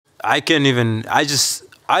I can't even. I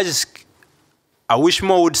wish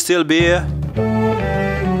Mo would still be here.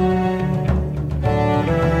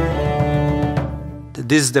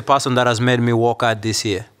 This is the person that has made me work out this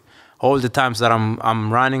year. All the times that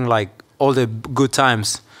I'm running, like all the good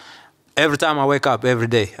times, every time I wake up, every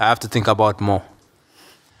day, I have to think about Mo.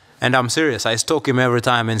 And I'm serious. I stalk him every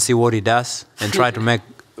time and see what he does and try to make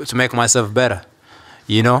myself better,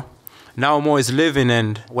 you know? Now Mo is living,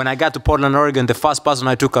 and when I got to Portland, Oregon, the first person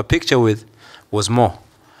I took a picture with was Mo.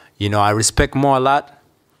 You know, I respect Mo a lot,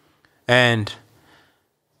 and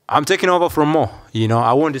I'm taking over from Mo. You know,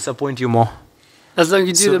 I won't disappoint you, Mo. As long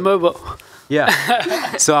as you do the mobile.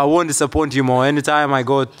 Yeah. So I won't disappoint you, Mo. Anytime I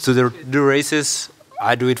go to do races,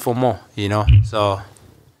 I do it for Mo, you know? So